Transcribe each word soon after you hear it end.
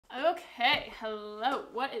Hello,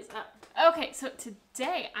 what is up? Okay, so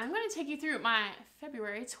today I'm going to take you through my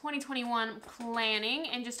February 2021 planning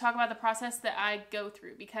and just talk about the process that I go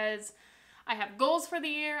through because I have goals for the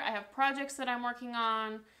year, I have projects that I'm working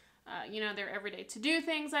on, they're everyday to-do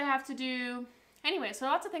things I have to do. Anyway, so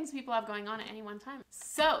lots of things people have going on at any one time.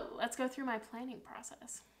 So let's go through my planning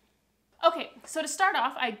process. Okay, so to start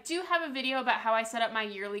off, I do have a video about how I set up my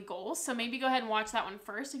yearly goals, so maybe go ahead and watch that one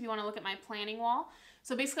first if you want to look at my planning wall.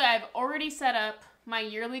 So basically, I've already set up my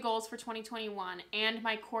yearly goals for 2021 and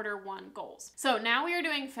my quarter one goals. So now we are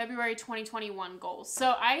doing February 2021 goals.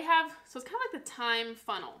 So it's kind of like the time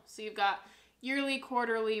funnel. So you've got yearly,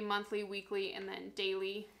 quarterly, monthly, weekly, and then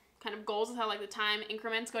daily kind of goals is how like the time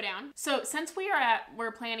increments go down. So since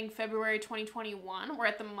we're planning February 2021, we're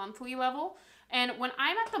at the monthly level. And when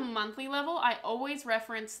I'm at the monthly level, I always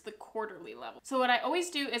reference the quarterly level. So what I always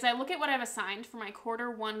do is I look at what I've assigned for my quarter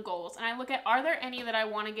one goals and I look at, are there any that I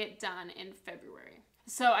want to get done in February?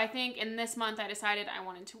 So I think in this month I decided I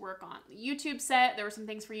wanted to work on the YouTube set. There were some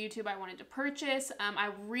things for YouTube I wanted to purchase.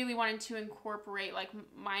 I really wanted to incorporate like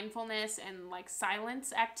mindfulness and like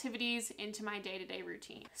silence activities into my day-to-day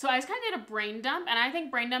routine. So I just kind of did a brain dump, and I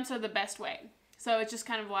think brain dumps are the best way. So it's just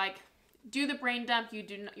kind of like, do the brain dump.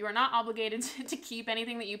 You are not obligated to keep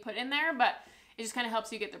anything that you put in there, but it just kind of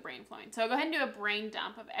helps you get the brain flowing. So go ahead and do a brain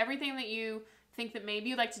dump of everything that you think that maybe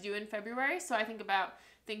you'd like to do in February. So I think about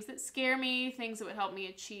things that scare me, things that would help me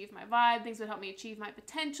achieve my vibe, things that would help me achieve my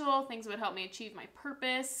potential, things that would help me achieve my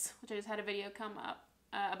purpose, which I just had a video come up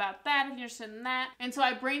about that if you're interested in that. And so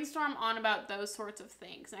I brainstorm on about those sorts of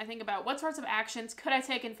things. And I think about what sorts of actions could I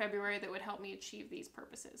take in February that would help me achieve these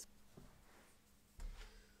purposes.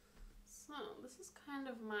 So this is kind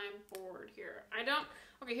of my board here.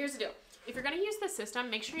 Okay, here's the deal. If you're gonna use the system,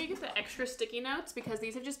 make sure you get the extra sticky notes because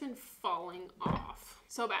these have just been falling off.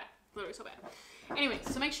 So bad, literally so bad. Anyway,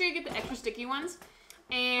 so make sure you get the extra sticky ones.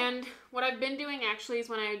 And what I've been doing actually is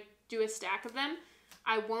when I do a stack of them,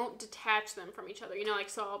 I won't detach them from each other.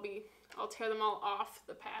 So I'll tear them all off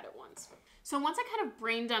the pad at once. So once I kind of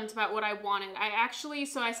brain dumped about what I wanted, I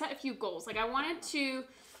set a few goals. Like I wanted to,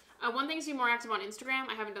 one thing is to be more active on Instagram.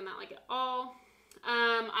 I haven't done that like at all.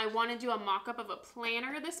 I want to do a mock-up of a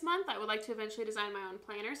planner this month. I would like to eventually design my own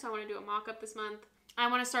planner, so I want to do a mock-up this month. I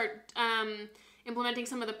want to start implementing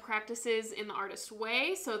some of the practices in the Artist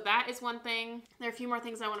Way, so that is one thing. There are a few more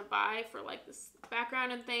things I want to buy for like this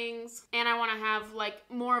background and things, and I want to have like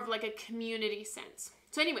more of like a community sense.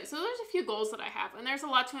 So anyway, so there's a few goals that I have, and there's a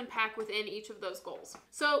lot to unpack within each of those goals.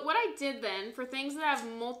 So what I did then, for things that have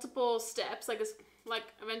multiple steps, like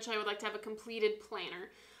eventually I would like to have a completed planner,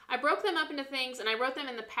 I broke them up into things, and I wrote them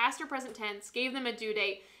in the past or present tense, gave them a due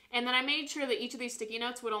date, and then I made sure that each of these sticky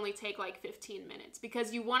notes would only take like 15 minutes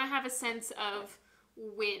because you want to have a sense of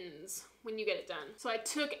wins when you get it done. So I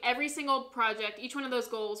took every single project, each one of those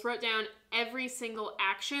goals, wrote down every single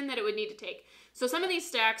action that it would need to take. So some of these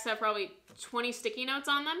stacks have probably 20 sticky notes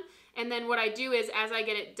on them, and then what I do is as I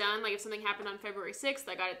get it done, like if something happened on February 6th,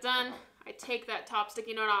 I got it done, I take that top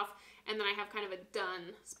sticky note off, and then I have kind of a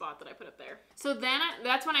done spot that I put up there. So then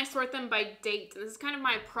that's when I sort them by date. This is kind of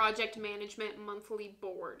my project management monthly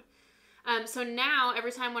board. So now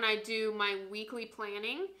every time when I do my weekly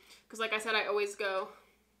planning, because like I said, I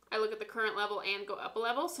look at the current level and go up a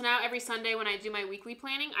level. So now every Sunday when I do my weekly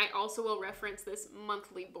planning, I also will reference this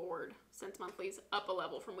monthly board since monthly's up a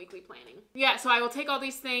level from weekly planning. Yeah, so I will take all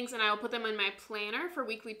these things and I will put them in my planner for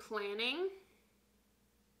weekly planning.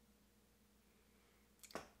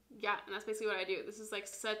 Yeah, and that's basically what I do. This is like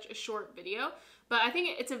such a short video, but I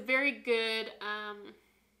think it's a very good, I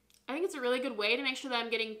think it's a really good way to make sure that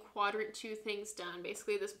I'm getting quadrant 2 things done,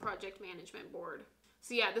 basically this project management board.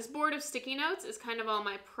 So yeah, this board of sticky notes is kind of all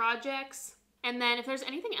my projects. And then if there's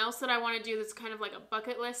anything else that I want to do that's kind of like a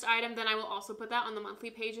bucket list item, then I will also put that on the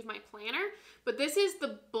monthly page of my planner. But this is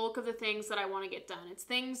the bulk of the things that I want to get done. It's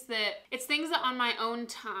things that on my own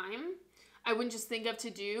time, I wouldn't just think of to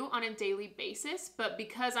do on a daily basis, but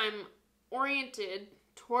because I'm oriented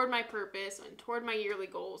toward my purpose and toward my yearly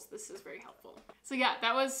goals, this is very helpful. So yeah,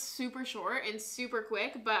 that was super short and super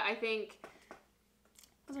quick, but I think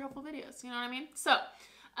those are helpful videos, you know what I mean? So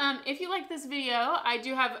if you like this video, I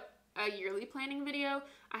do have a yearly planning video.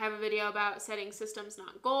 I have a video about setting systems,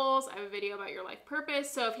 not goals. I have a video about your life purpose.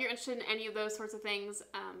 So if you're interested in any of those sorts of things,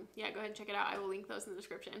 yeah, go ahead and check it out. I will link those in the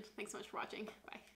description. Thanks so much for watching. Bye.